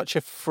it's such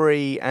a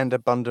free and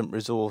abundant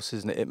resource,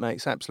 isn't it? It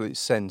makes absolute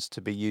sense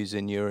to be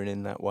using urine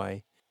in that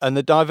way. And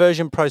the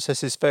diversion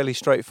process is fairly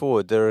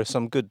straightforward. There are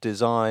some good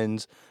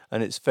designs,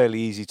 and it's fairly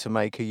easy to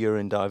make a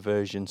urine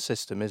diversion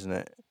system, isn't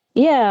it?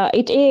 Yeah,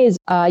 it is.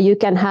 You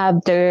can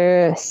have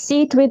the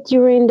seat with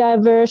urine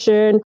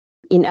diversion.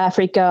 In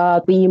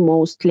Africa, we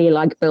mostly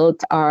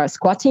built our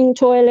squatting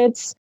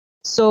toilets.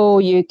 So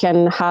you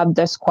can have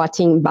the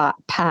squatting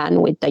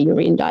pan with the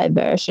urine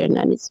diversion,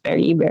 and it's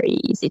very,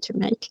 very easy to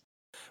make.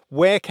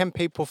 Where can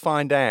people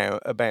find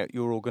out about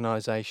your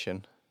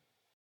organisation?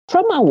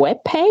 From our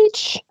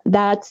webpage,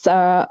 that's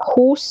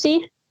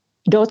huusi.net.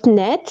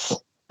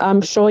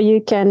 I'm sure you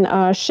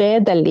can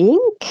share the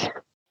link.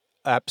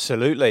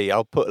 Absolutely.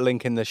 I'll put a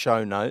link in the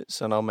show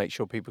notes, and I'll make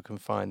sure people can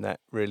find that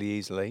really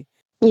easily.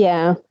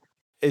 Yeah.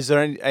 Is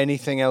there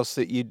anything else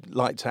that you'd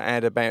like to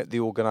add about the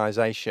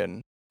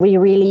organisation? We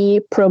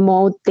really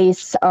promote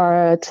these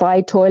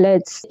dry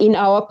toilets in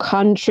our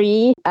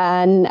country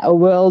and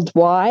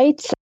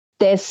worldwide.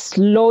 There's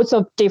loads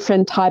of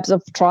different types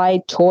of dry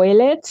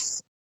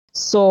toilets.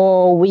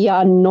 So we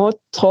are not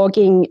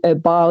talking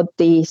about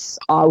these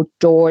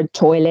outdoor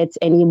toilets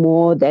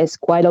anymore. There's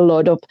quite a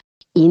lot of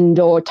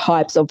indoor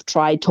types of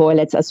dry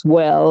toilets as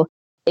well.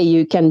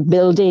 You can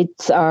build it,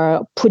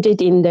 put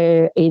it in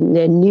the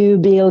new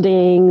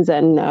buildings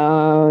and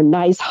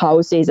nice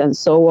houses and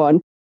so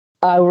on.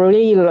 I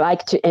really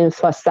like to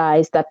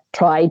emphasize that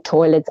dry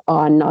toilets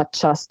are not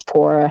just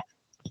for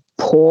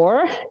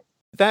poor.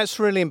 That's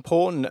really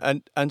important.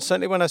 And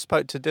certainly when I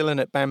spoke to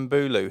Dylan at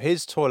Bambulu,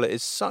 his toilet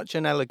is such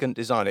an elegant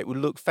design. It would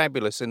look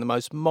fabulous in the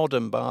most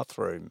modern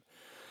bathroom.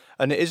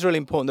 And it is really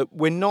important that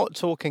we're not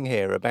talking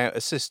here about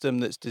a system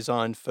that's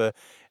designed for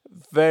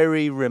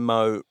very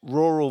remote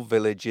rural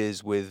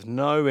villages with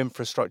no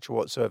infrastructure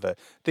whatsoever.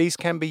 These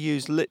can be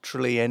used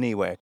literally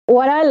anywhere.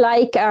 What I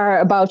like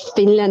about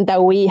Finland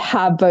that we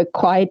have a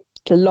quite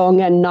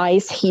long and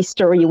nice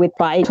history with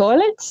dry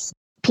toilets.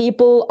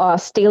 People are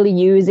still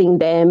using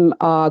them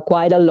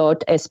quite a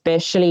lot,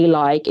 especially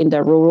in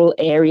the rural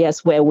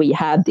areas where we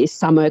have these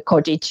summer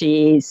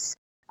cottages,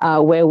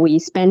 where we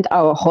spend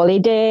our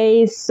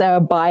holidays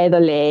by the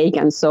lake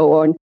and so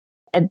on.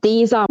 And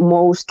these are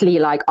mostly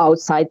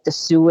outside the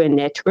sewer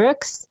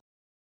networks.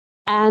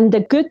 And the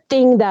good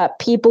thing that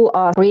people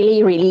are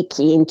really, really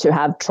keen to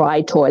have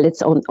dry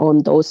toilets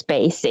on those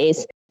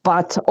spaces.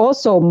 But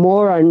also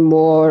more and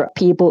more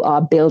people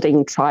are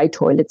building dry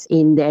toilets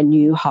in their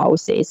new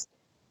houses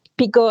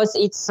because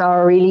it's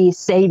really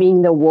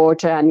saving the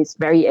water and it's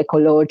very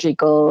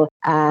ecological.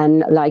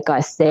 And like I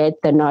said,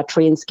 the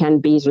nutrients can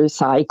be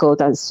recycled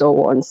and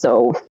so on.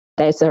 So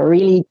there's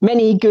really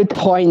many good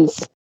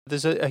points.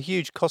 There's a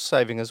huge cost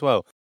saving as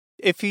well.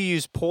 If you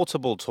use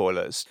portable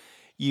toilets,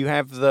 you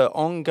have the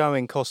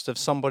ongoing cost of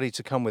somebody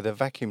to come with a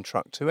vacuum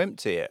truck to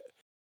empty it.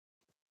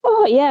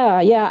 Oh,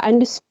 yeah.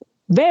 And it's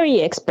very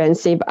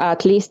expensive,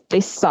 at least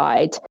this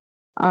side.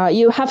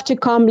 You have to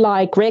come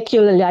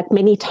regularly,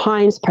 many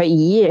times per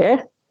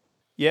year.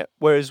 Yeah,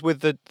 whereas with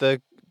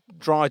the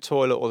dry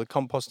toilet or the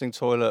composting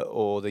toilet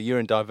or the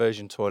urine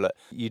diversion toilet,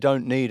 you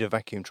don't need a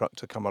vacuum truck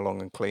to come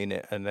along and clean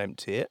it and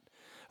empty it.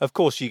 Of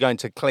course, you're going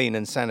to clean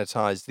and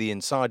sanitize the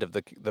inside of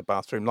the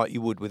bathroom like you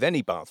would with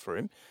any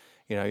bathroom.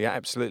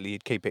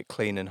 You'd keep it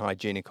clean and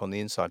hygienic on the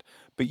inside.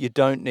 But you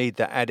don't need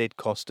the added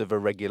cost of a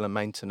regular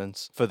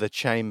maintenance for the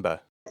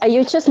chamber.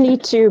 You just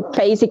need to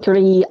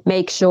basically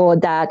make sure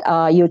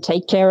that you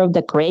take care of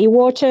the grey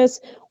waters,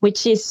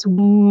 which is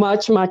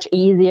much, much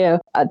easier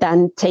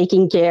than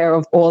taking care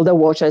of all the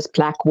waters,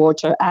 black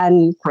water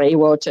and grey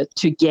water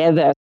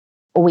together.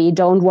 We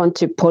don't want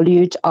to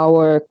pollute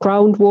our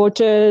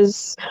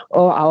groundwaters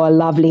or our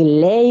lovely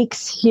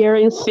lakes here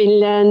in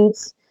Finland.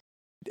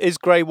 Is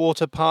grey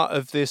water part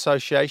of the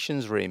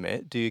association's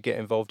remit? Do you get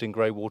involved in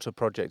grey water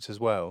projects as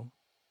well?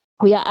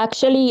 We are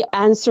actually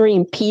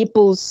answering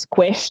people's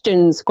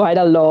questions quite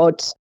a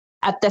lot.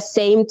 At the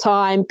same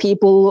time,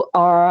 people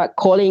are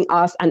calling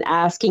us and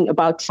asking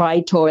about dry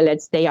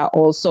toilets. They are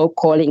also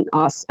calling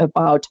us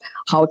about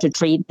how to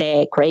treat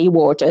their grey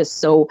waters.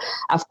 So,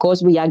 of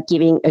course, we are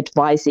giving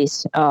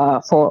advices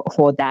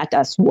for that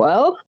as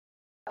well.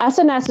 As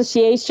an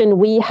association,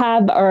 we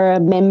have our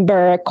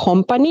member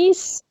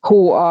companies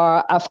who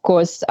are, of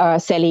course,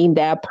 selling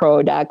their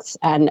products.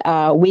 And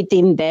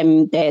within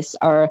them, there's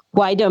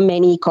quite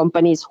many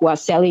companies who are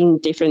selling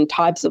different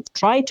types of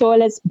dry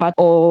toilets, but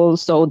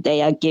also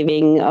they are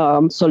giving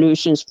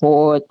solutions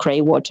for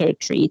grey water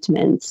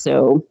treatment.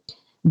 So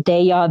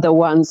they are the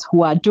ones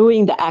who are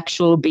doing the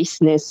actual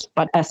business.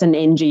 But as an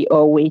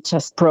NGO, we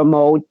just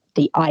promote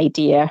the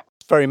idea.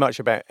 very much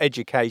about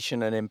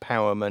education and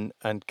empowerment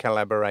and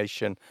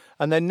collaboration,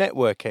 and then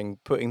networking,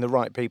 putting the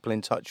right people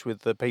in touch with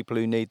the people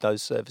who need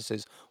those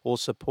services or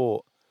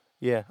support.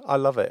 Yeah, I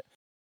love it.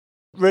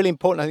 Really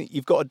important. I think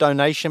you've got a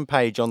donation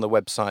page on the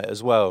website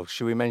as well.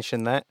 Should we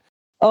mention that?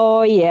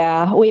 Oh,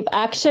 yeah. We've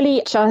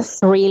actually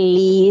just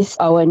released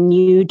our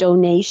new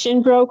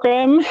donation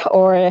program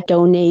or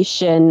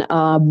donation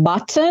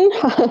button,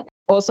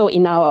 also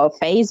in our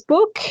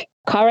Facebook.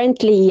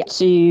 Currently,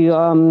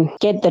 to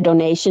get the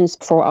donations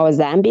for our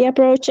Zambia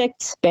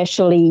project,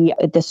 especially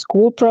the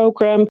school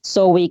program,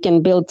 so we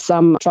can build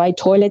some dry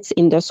toilets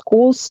in the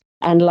schools.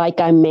 And like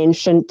I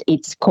mentioned,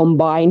 it's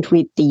combined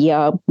with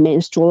the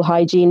menstrual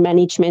hygiene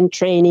management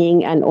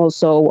training and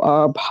also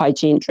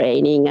hygiene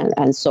training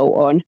and so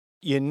on.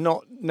 You're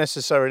not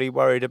necessarily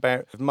worried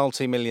about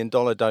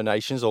multi-million-dollar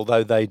donations,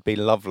 although they'd be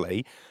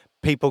lovely.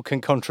 People can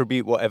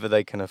contribute whatever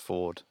they can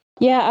afford.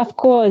 Yeah, of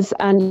course.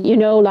 And,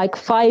 like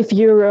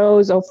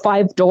 €5 or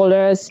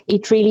 $5,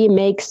 it really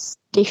makes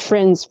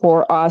difference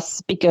for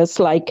us because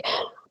like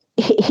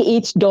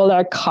each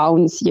dollar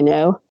counts,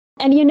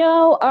 And,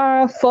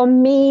 for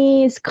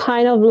me, it's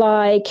kind of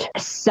like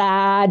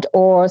sad,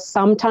 or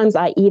sometimes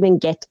I even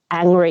get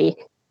angry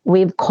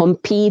with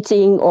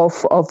competing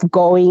of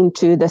going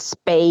to the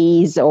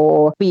space,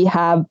 or we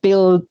have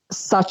built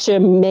such a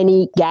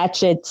many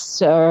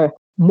gadgets.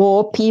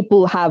 More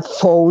people have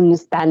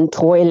phones than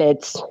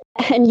toilets.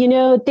 And,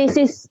 this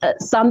is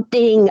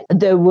something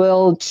the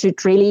world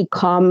should really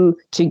come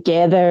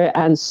together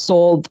and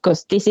solve,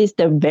 because this is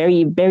the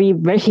very, very,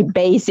 very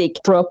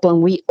basic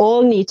problem. We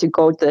all need to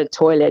go to the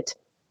toilet.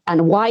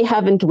 And why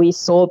haven't we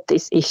solved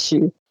this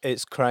issue?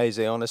 It's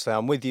crazy, honestly.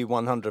 I'm with you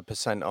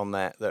 100% on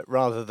that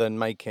rather than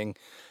making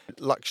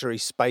luxury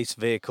space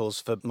vehicles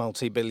for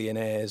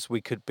multi-billionaires, we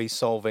could be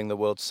solving the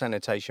world's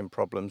sanitation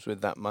problems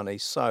with that money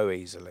so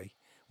easily.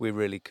 We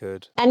really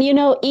could. And,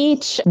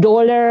 each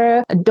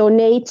dollar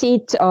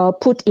donated,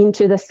 put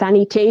into the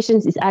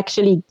sanitations is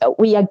actually,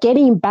 we are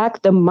getting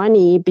back the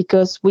money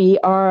because we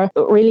are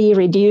really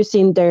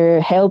reducing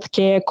the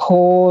healthcare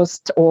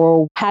cost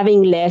or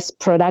having less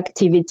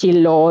productivity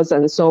loss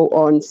and so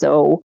on.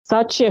 So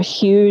such a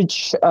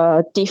huge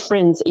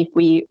difference if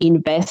we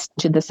invest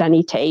to the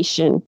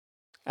sanitation.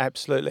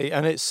 Absolutely.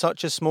 And it's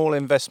such a small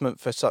investment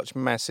for such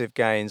massive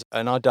gains.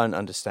 And I don't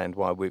understand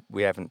why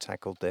we haven't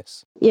tackled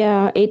this.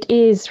 Yeah, it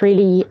is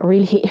really,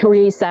 really,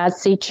 really sad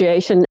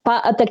situation.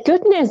 But the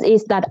goodness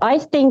is that I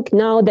think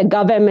now the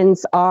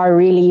governments are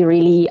really,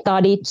 really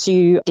started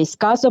to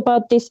discuss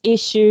about this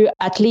issue.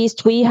 At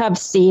least we have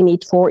seen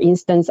it, for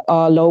instance,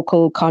 our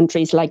local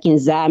countries like in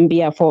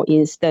Zambia, for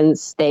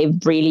instance, they've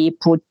really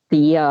put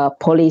the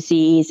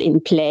policies in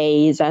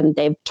place, and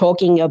they're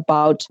talking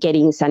about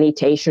getting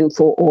sanitation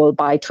for all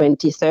by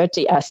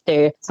 2030 as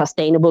their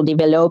sustainable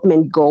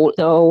development goal.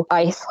 So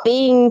I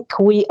think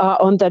we are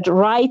on the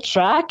right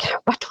track,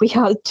 but we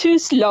are too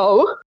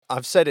slow.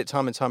 I've said it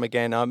time and time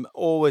again, I'm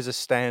always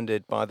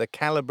astounded by the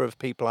caliber of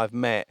people I've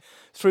met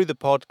through the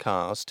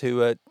podcast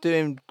who are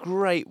doing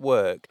great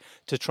work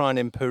to try and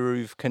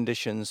improve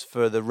conditions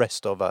for the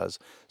rest of us.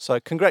 So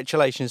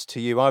congratulations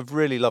to you. I've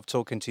really loved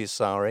talking to you,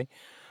 Sari.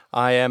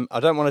 I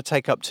don't want to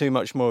take up too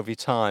much more of your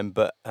time,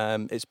 but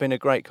it's been a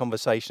great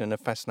conversation and a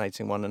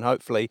fascinating one, and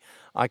hopefully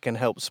I can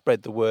help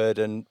spread the word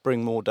and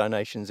bring more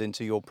donations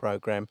into your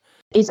program.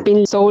 It's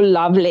been so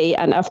lovely,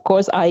 and of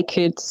course I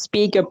could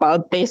speak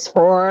about this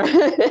for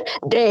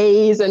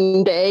days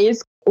and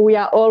days. We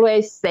are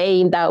always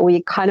saying that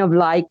we kind of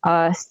like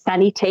a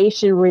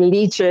sanitation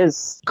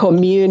religious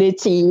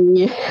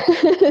community,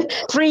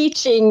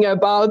 preaching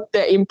about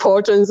the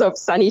importance of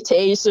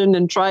sanitation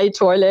and dry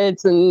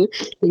toilets and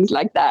things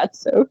like that.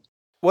 So,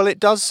 well, it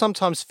does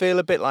sometimes feel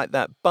a bit like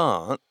that,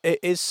 but it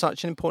is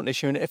such an important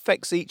issue and it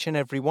affects each and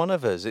every one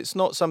of us. It's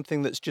not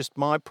something that's just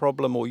my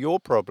problem or your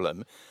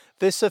problem.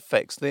 This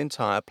affects the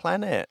entire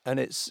planet, and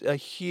it's a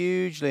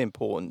hugely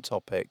important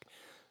topic.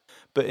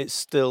 But it's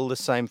still the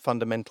same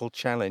fundamental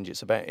challenge.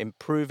 It's about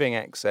improving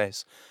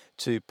access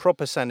to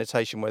proper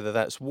sanitation, whether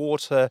that's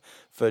water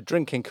for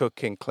drinking,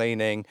 cooking,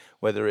 cleaning,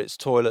 whether it's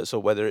toilets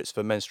or whether it's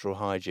for menstrual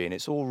hygiene.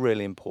 It's all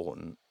really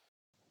important.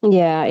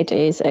 Yeah, it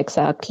is,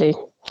 exactly.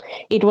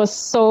 It was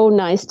so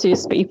nice to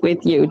speak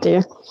with you,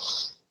 dear.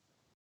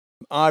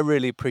 I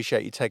really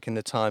appreciate you taking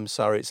the time,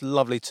 Sari. It's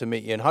lovely to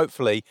meet you. And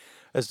hopefully,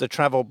 as the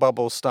travel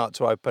bubbles start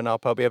to open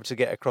up, I'll be able to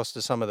get across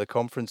to some of the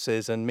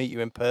conferences and meet you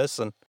in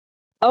person.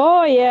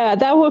 Oh, yeah,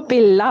 that would be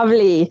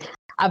lovely.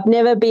 I've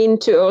never been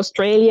to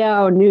Australia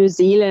or New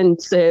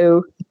Zealand,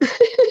 so...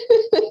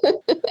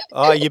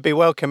 Oh, you'd be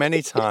welcome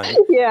anytime.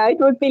 Yeah, it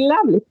would be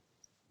lovely.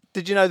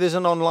 Did you know there's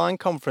an online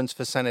conference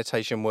for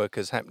sanitation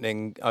workers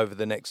happening over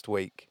the next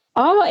week?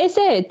 Oh, is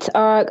it?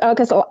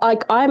 Because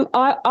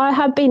I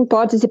have been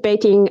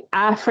participating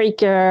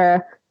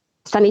Africa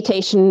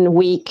Sanitation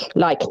Week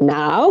like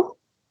now.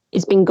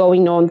 It's been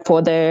going on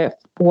for the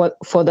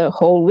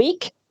whole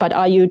week. But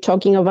are you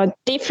talking about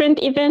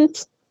different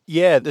events?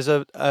 Yeah, there's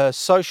a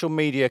social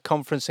media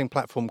conferencing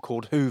platform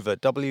called Whova,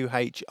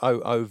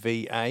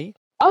 WHOOVA.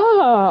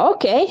 Oh,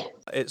 okay.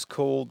 It's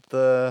called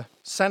the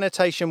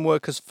Sanitation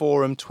Workers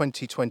Forum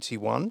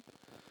 2021,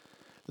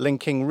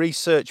 linking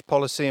research,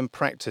 policy and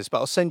practice. But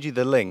I'll send you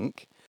the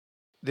link.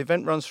 The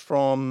event runs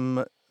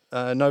from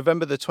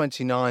November the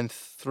 29th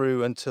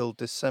through until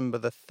December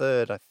the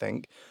 3rd, I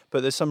think.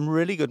 But there's some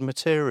really good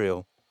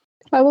material.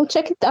 I will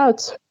check it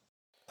out.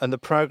 And the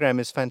program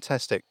is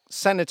fantastic.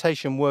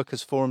 Sanitation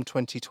Workers Forum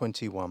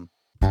 2021.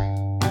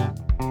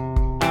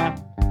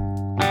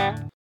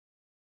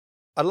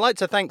 I'd like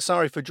to thank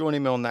Sari for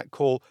joining me on that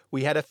call.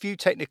 We had a few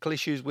technical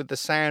issues with the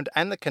sound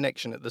and the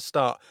connection at the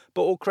start,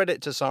 but all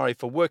credit to Sari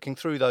for working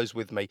through those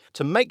with me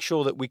to make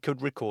sure that we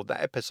could record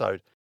that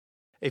episode.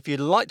 If you'd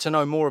like to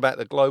know more about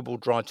the Global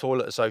Dry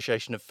Toilet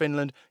Association of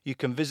Finland, you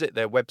can visit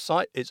their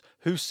website. It's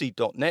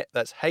huussi.net,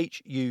 that's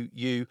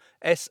HUUSSI.net.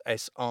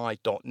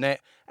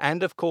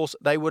 And of course,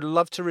 they would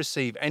love to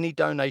receive any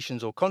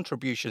donations or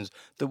contributions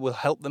that will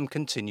help them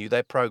continue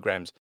their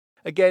programs.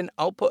 Again,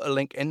 I'll put a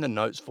link in the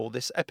notes for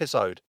this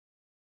episode.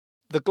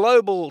 The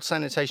global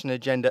sanitation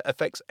agenda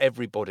affects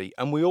everybody,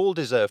 and we all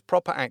deserve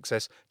proper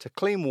access to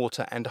clean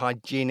water and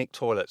hygienic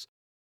toilets.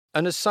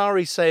 And as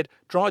Sari said,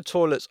 dry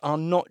toilets are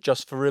not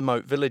just for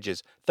remote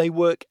villages. They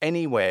work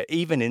anywhere,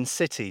 even in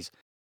cities.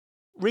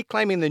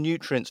 Reclaiming the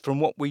nutrients from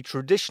what we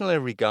traditionally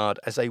regard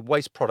as a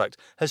waste product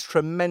has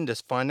tremendous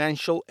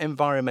financial,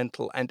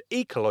 environmental and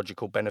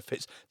ecological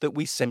benefits that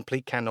we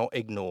simply cannot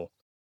ignore.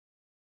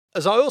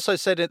 As I also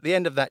said at the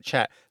end of that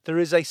chat, there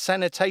is a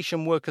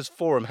Sanitation Workers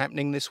Forum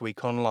happening this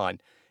week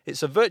online.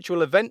 It's a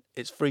virtual event,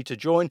 it's free to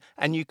join,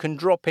 and you can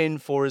drop in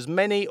for as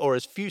many or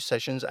as few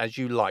sessions as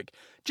you like.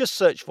 Just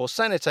search for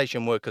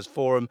Sanitation Workers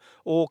Forum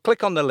or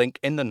click on the link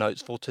in the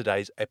notes for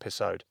today's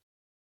episode.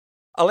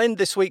 I'll end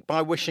this week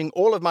by wishing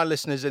all of my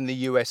listeners in the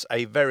US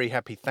a very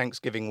happy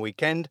Thanksgiving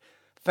weekend.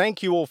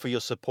 Thank you all for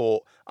your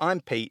support. I'm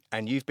Pete,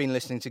 and you've been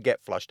listening to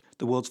Get Flushed,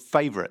 The world's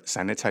favourite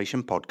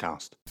sanitation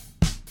podcast.